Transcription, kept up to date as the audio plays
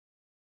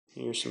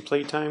Here's some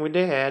playtime with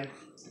Dad.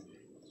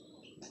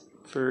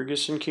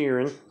 Fergus and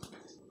Kieran.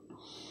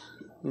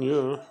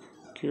 Yeah,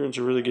 Kieran's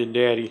a really good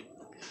daddy.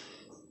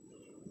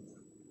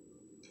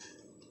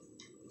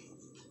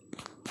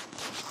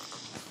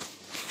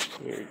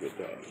 Very good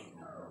daddy.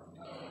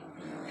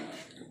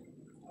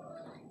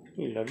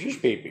 He loves his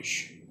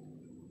babies.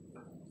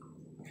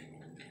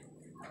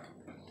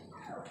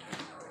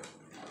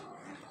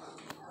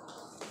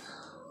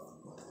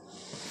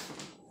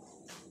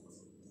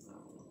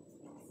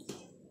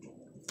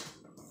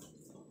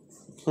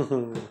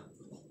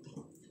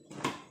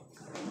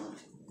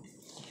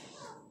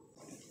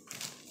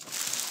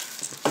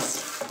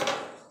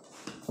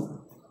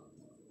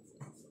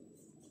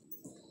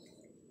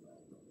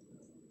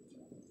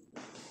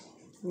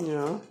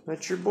 Yeah,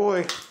 that's your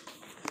boy.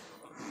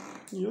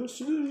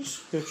 Yes, it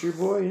is. That's your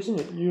boy, isn't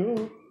it?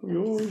 Yeah,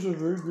 he's a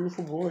very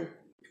beautiful boy.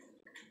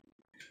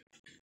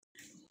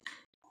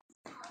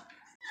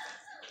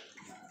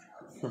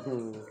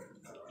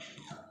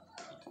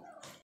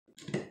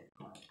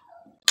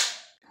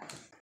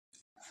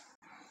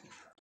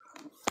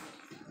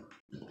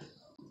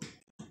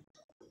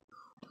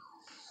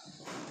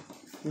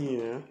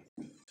 Yeah.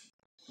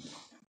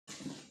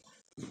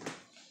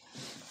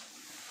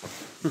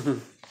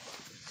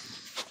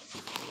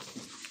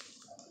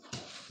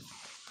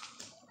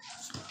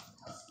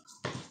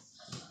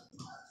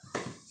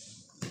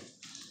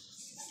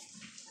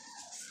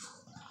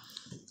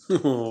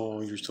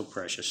 Oh, you're so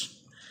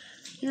precious.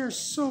 You're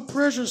so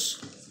precious.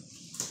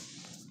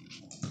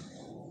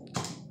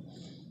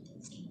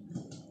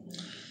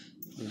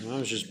 I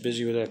was just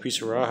busy with that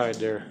piece of rawhide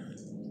there.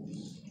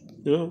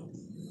 Yeah.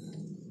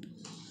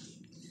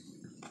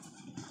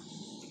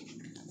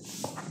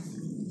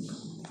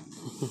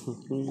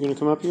 You gonna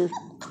come up here?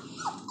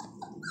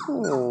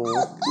 Oh,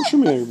 what's the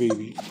matter,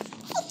 baby?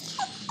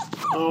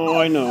 Oh,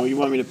 I know. You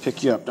want me to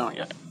pick you up, don't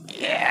you?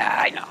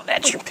 Yeah, I know.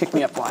 That's your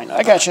pick-me-up line.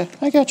 I got you.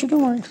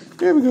 Don't worry.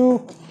 There we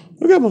go.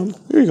 Look at Mom.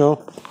 There you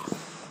go.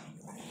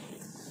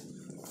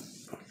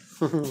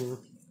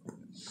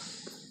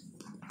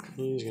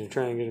 He's going to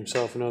try and get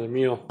himself another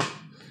meal.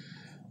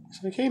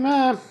 He's like, hey,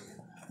 Mom,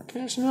 can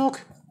I have some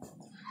milk?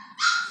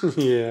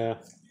 Yeah.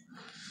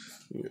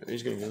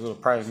 He's going to get a little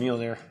private meal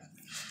there.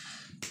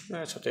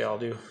 That's what they all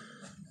do.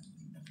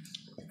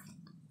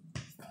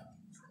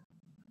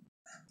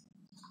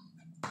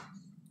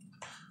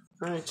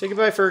 All right, say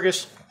goodbye,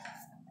 Fergus.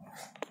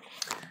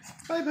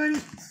 Bye, buddy.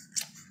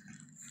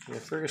 Yeah,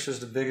 Fergus is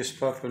the biggest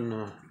pup,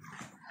 and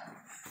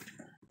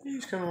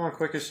he's coming along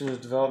quickest in his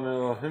development.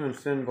 Well, him and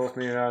Finn both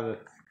made it out of the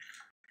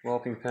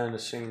whelping pen at the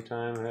same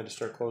time. I had to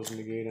start closing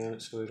the gate on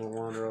it so they don't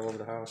wander all over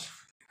the house.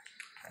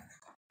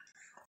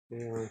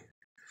 He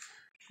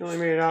only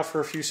made it out for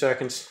a few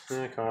seconds,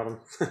 and I caught him.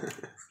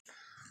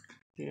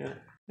 Yeah.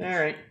 All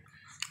right.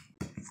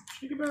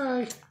 Say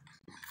goodbye.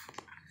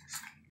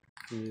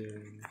 Yeah.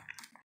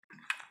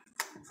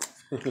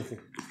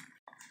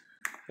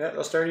 Yeah,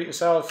 I'll start eating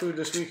solid food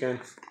this weekend.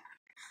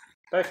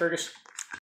 Bye, Fergus.